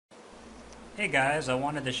Hey guys, I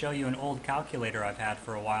wanted to show you an old calculator I've had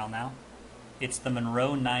for a while now. It's the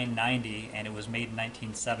Monroe 990 and it was made in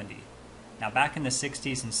 1970. Now back in the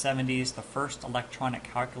 60s and 70s, the first electronic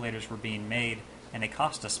calculators were being made and they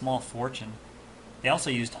cost a small fortune. They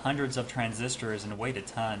also used hundreds of transistors and weighed a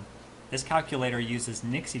ton. This calculator uses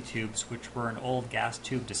Nixie Tubes, which were an old gas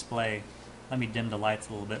tube display. Let me dim the lights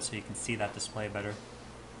a little bit so you can see that display better.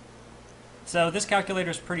 So this calculator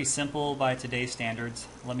is pretty simple by today's standards.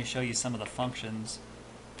 Let me show you some of the functions.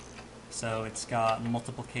 So it's got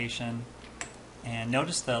multiplication, and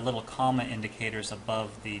notice the little comma indicators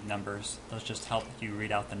above the numbers. Those just help you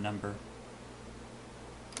read out the number.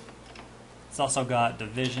 It's also got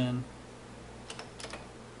division.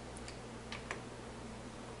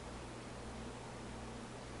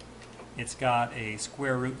 It's got a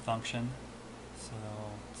square root function. So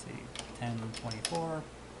let's see, 1024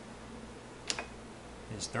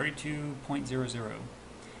 is 32.00.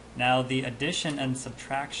 Now the addition and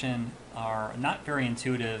subtraction are not very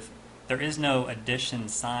intuitive. There is no addition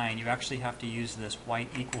sign. You actually have to use this white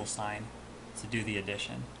equal sign to do the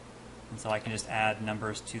addition. And so I can just add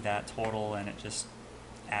numbers to that total and it just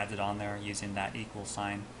adds it on there using that equal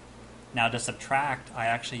sign. Now to subtract, I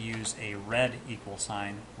actually use a red equal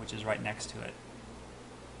sign, which is right next to it.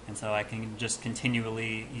 And so I can just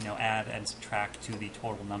continually, add and subtract to the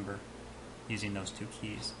total number using those two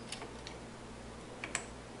keys.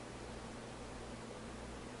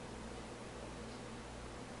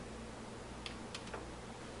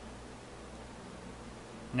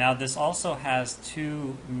 Now this also has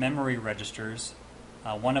two memory registers,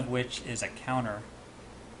 one of which is a counter.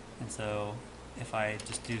 And so if I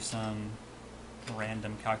just do some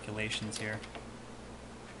random calculations here,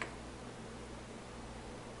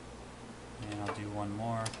 and I'll do one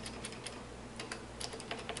more.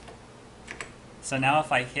 So now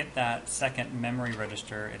if I hit that second memory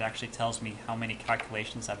register, it actually tells me how many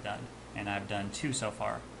calculations I've done, and I've done 2 so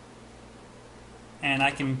far. And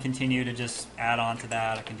I can continue to just add on to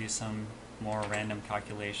that. I can do some more random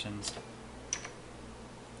calculations,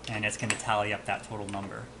 and it's going to tally up that total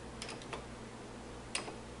number.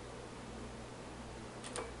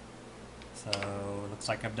 So it looks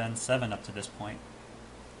like I've done 7 up to this point.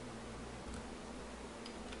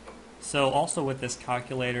 So also with this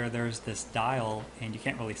calculator, there's this dial, and you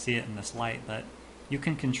can't really see it in this light, but you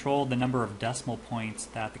can control the number of decimal points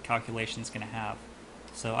that the calculation is going to have.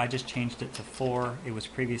 So I just changed it to 4. It was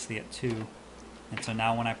previously at 2. And so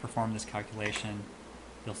now when I perform this calculation,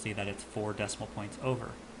 you'll see that it's 4 decimal points over.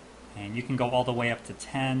 And you can go all the way up to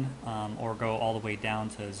 10 or go all the way down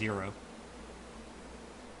to 0.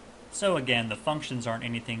 So again, the functions aren't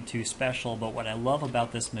anything too special, but what I love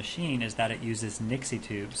about this machine is that it uses Nixie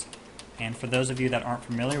tubes. And for those of you that aren't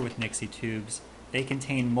familiar with Nixie tubes, they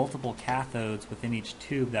contain multiple cathodes within each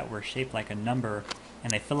tube that were shaped like a number,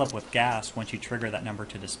 and they fill up with gas once you trigger that number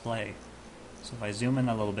to display. So if I zoom in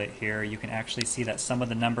a little bit here, you can actually see that some of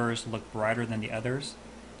the numbers look brighter than the others,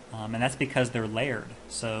 and that's because they're layered.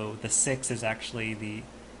 So the 6 is actually the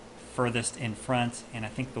furthest in front, and I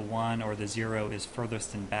think the 1 or the 0 is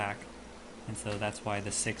furthest in back. And so that's why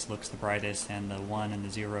the 6 looks the brightest and the 1 and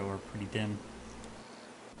the 0 are pretty dim.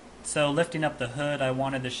 So lifting up the hood, I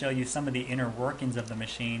wanted to show you some of the inner workings of the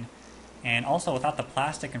machine. And also without the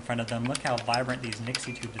plastic in front of them, look how vibrant these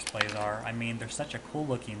Nixie tube displays are. I mean, they're such a cool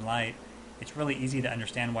looking light. It's really easy to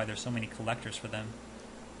understand why there's so many collectors for them.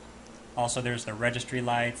 Also there's the registry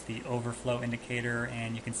lights, the overflow indicator,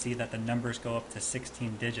 and you can see that the numbers go up to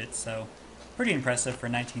 16 digits. So pretty impressive for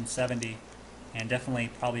 1970, and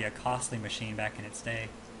definitely probably a costly machine back in its day.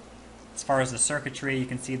 As far as the circuitry, you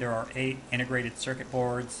can see there are 8 integrated circuit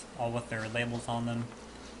boards, all with their labels on them.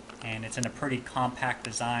 And it's in a pretty compact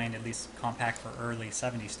design, at least compact for early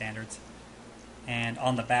 70s standards. And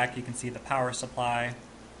on the back you can see the power supply.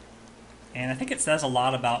 And I think it says a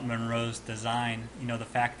lot about Monroe's design, the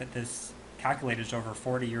fact that this calculator is over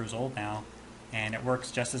 40 years old now, and it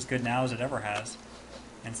works just as good now as it ever has.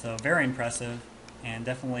 And so very impressive, and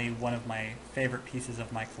definitely one of my favorite pieces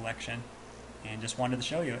of my collection. And just wanted to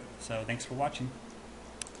show you it. So thanks for watching.